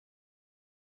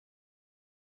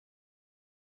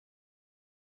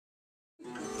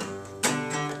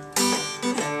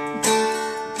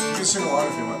sing along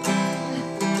if you want.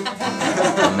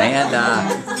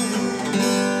 Amanda.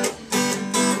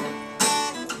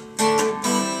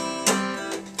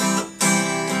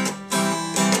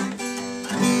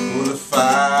 Well, if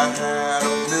I had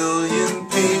a million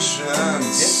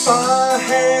patients, if I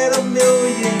had a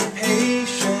million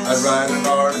patients, I'd write an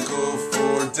article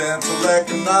for Dental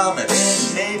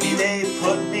Economics. And maybe they'd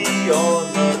put me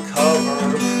on the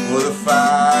cover. What if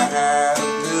I had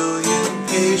a million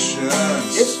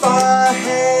patients? If I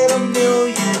had a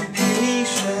million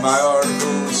patients, my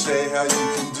article would say how you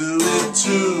can do it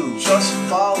too. Just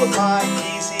follow my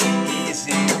easy,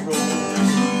 easy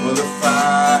rules. Well, if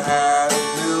I had a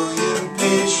million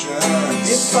patients,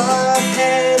 if I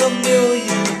had a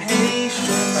million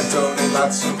patients, I'd donate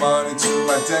lots of money to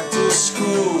my dental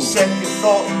school. Second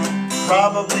thought,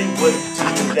 probably wouldn't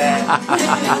do that.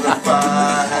 Well, if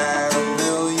I had a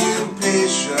million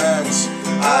patients,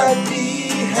 I'd be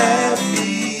happy.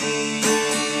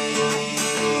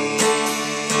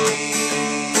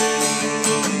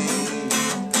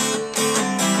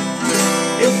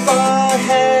 If I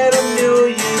had a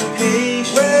million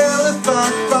patients, well, if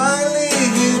I finally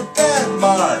hit that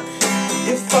mark,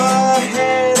 if I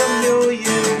had a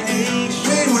million patients,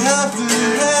 we would have to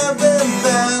have them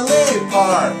valet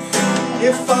park.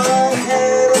 if I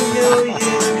had a million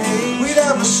patients, we'd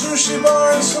have a sushi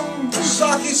bar and some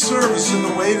sake service in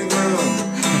the waiting room.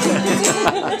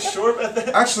 Sure about that?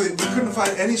 Actually, we couldn't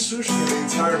find any sushi in the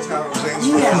entire town of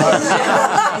Zanesville. This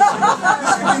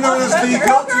could be known as the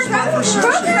go-to spot for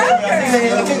sushi.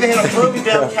 I think they had a broken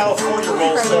down California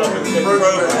roll set up in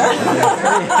Grover.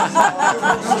 It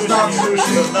was not sushi.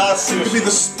 It was not It could be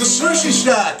sushi. the sushi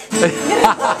shack.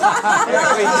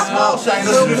 Small shack,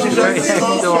 the sushi shack, the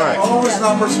small shack. Always an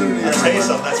opportunity. I'll tell you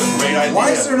something, that's a great idea. Why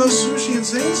is there no sushi in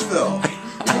Zanesville?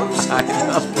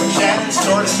 Shannon,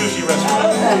 start a sushi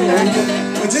restaurant.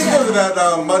 We did go to that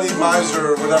Muddy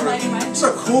Miser or whatever. It's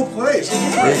a cool place.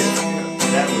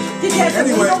 That was Did you have some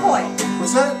Anyway. Weasel Boy?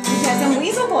 What's that? Did you have some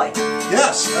Weasel Boy?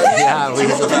 Yes. Yeah, we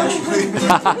Two of them, actually.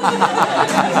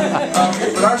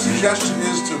 But our suggestion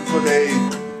is to put a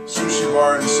sushi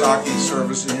bar and sake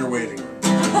service in your waiting room.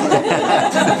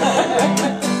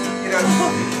 You know,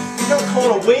 you don't call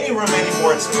it a waiting room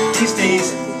anymore. It's, these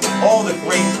days, all the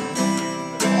great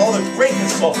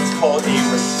consultants call it a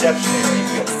reception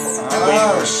area.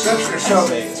 Reception.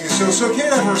 So you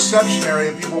can't have a reception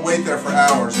area and people wait there for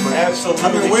hours. But Absolutely.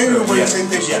 I mean, the waiting room where you Yes. take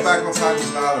patients back on time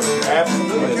is not okay.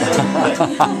 Absolutely. I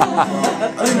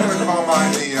think I'm going to call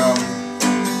mine the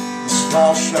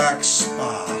Small Shack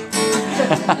Spa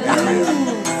area.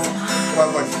 We'll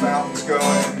have like fountains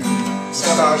going,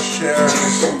 massage chairs.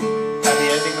 Happy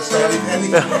ending massage.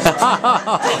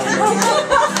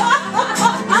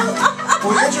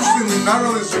 Well, interestingly, not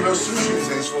only is there no sushi in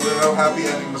Zanesville, there are no happy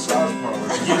ending massage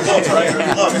parlors. You looked, right? You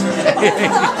looked.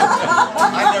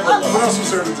 I never looked. What else was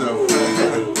there to do?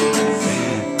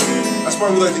 That's why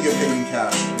we like to get paid in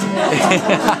cash.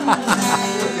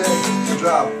 Okay, good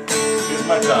job. Here's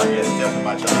my job, yes, definitely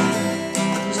my job.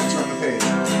 Who's going to turn the page?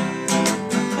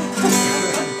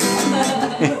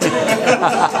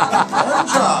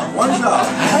 One job.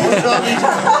 You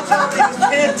just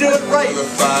can't do it right.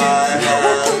 If I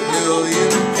had a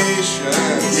million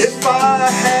patients, If I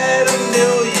had a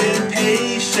million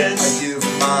patients, I'd give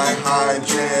my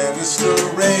hygienist a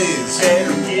raise.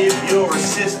 better give your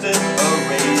assistant a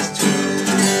raise too.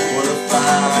 What if I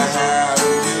had a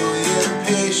million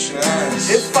patients?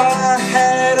 If I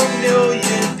had a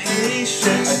million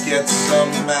patients, I'd get some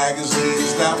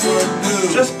magazines that were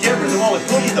new. just get rid of all the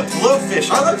Hootie the Blowfish.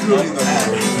 I like Hootie the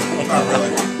Blowfish. Not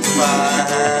really. If I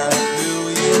had a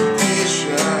million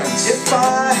patients, If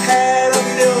I had a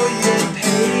million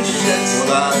patients,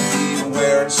 well, I'd be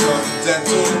wearing some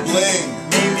dental bling.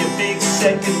 maybe a big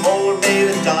second molar made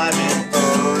of diamond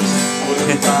burrs. What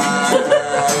if I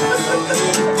had a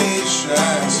million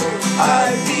patients?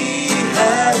 I'd be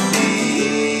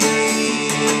happy.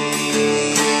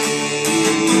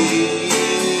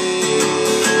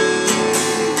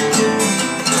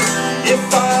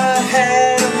 If I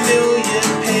had a million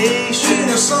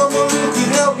patients, Someone who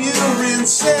could help you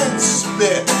rinse and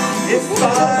spit. if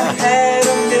I had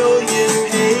a million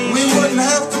We patients, wouldn't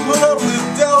have to put up with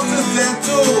Delta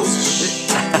Dentals.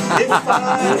 if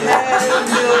I had a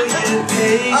million I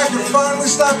patients, could finally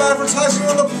stop advertising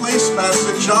on the placemats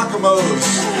at Giacomo's.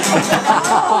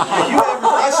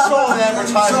 I saw an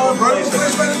advertisement on the place.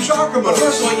 Placement at But Giacomo's.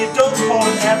 first of all, you don't call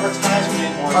it advertisement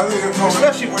anymore. I think you're calling it.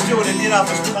 Especially if we're doing an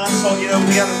in-office consult, you know,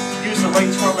 we gotta use the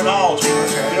right terminology.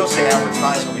 We don't say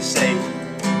advertisement, we say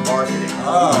marketing.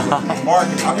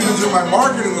 Marketing. I'm going to do my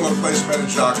marketing little placement at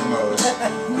Giacomo's.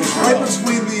 It's right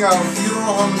between the funeral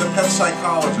home and the pet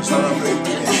psychologist. I don't know if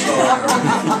they saw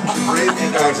it.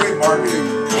 Great marketing.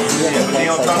 Yeah, but the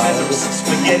only problem is there was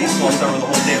spaghetti sauce over the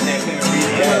whole damn thing. I couldn't read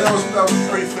it. Yeah, that was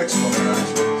pretty fixable there,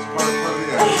 actually. It's part of the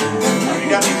action. You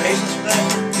got any patience for that?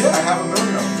 Yeah, I have a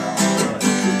million of them now.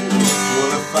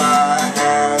 What if I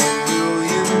had a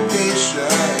million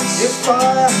patience? If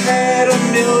I had a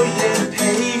million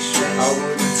patience, I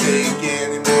wouldn't take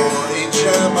any more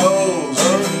HMOs.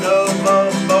 Oh no,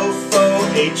 mofo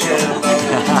HMOs.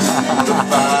 What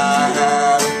if I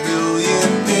had a million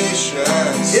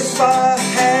patience? If I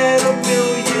had a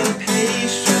million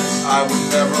patience, I would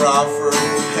never offer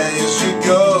pay as you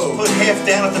go. put half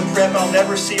down at the prep, I'll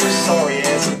never see her sorry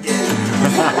ass again.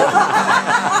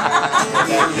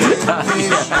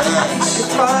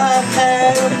 If I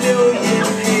had a million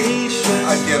patience,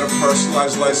 I'd get a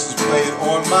personalized license plate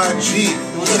on my Jeep.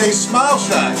 It would say Smile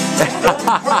Shack.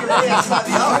 put your ass inside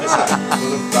the office.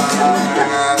 But if I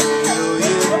had a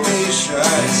million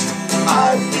patience,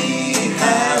 I'd be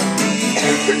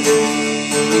happy.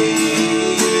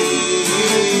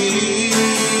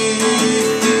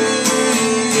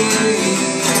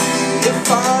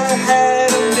 If I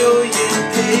had a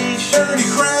million patience, 30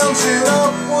 crowns and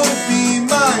up would be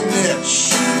my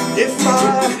niche. if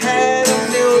I had a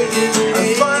million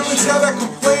I finally patience, tell that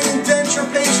complaining denture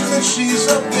patient that she's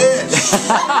a bitch.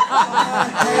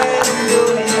 had a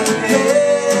million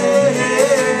patience,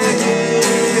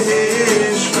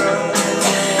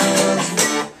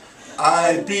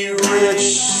 I'd be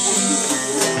rich.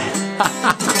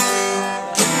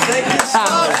 thank you so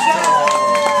much.